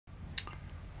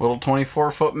Little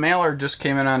 24-foot Mallard just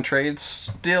came in on trade.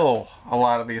 Still a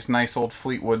lot of these nice old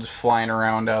Fleetwoods flying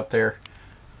around out there.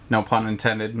 No pun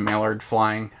intended. Mallard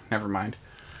flying. Never mind.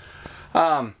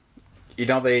 You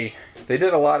know, they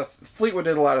did a lot of... Fleetwood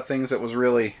did a lot of things that was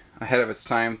really ahead of its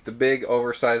time. The big,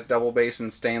 oversized double basin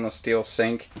stainless steel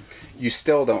sink. You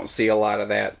still don't see a lot of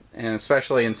that. And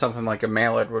especially in something like a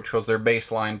Mallard, which was their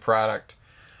baseline product.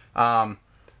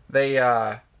 They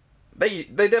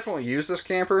definitely use this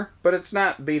camper, but it's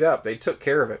not beat up. They took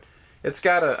care of it. It's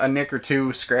got a nick or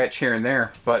two scratch here and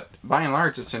there, but by and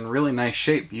large it's in really nice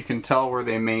shape. You can tell where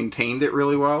they maintained it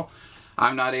really well.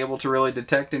 I'm not able to really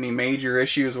detect any major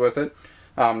issues with it.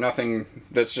 Nothing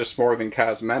that's just more than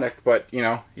cosmetic, but you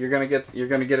know, you're gonna get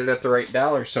it at the right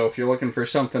dollar. So if you're looking for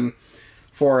something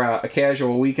for a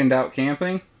casual weekend out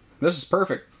camping, this is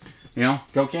perfect. You know,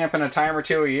 go camping a time or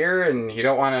two a year and you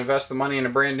don't want to invest the money in a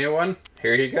brand new one,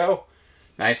 here you go.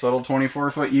 Nice little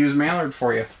 24-foot used Mallard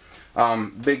for you.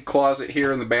 Big closet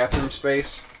here in the bathroom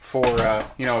space for,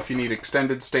 you know, if you need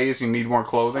extended stays, you need more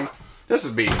clothing. This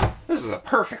is a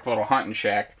perfect little hunting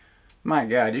shack. My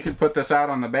God, you could put this out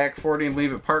on the back 40 and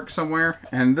leave it parked somewhere,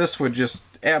 and this would just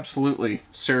absolutely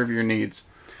serve your needs.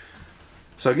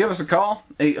 So give us a call,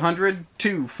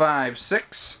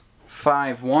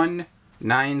 800-256-5196.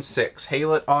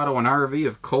 Haylett Auto and RV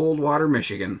of Coldwater,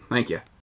 Michigan. Thank you.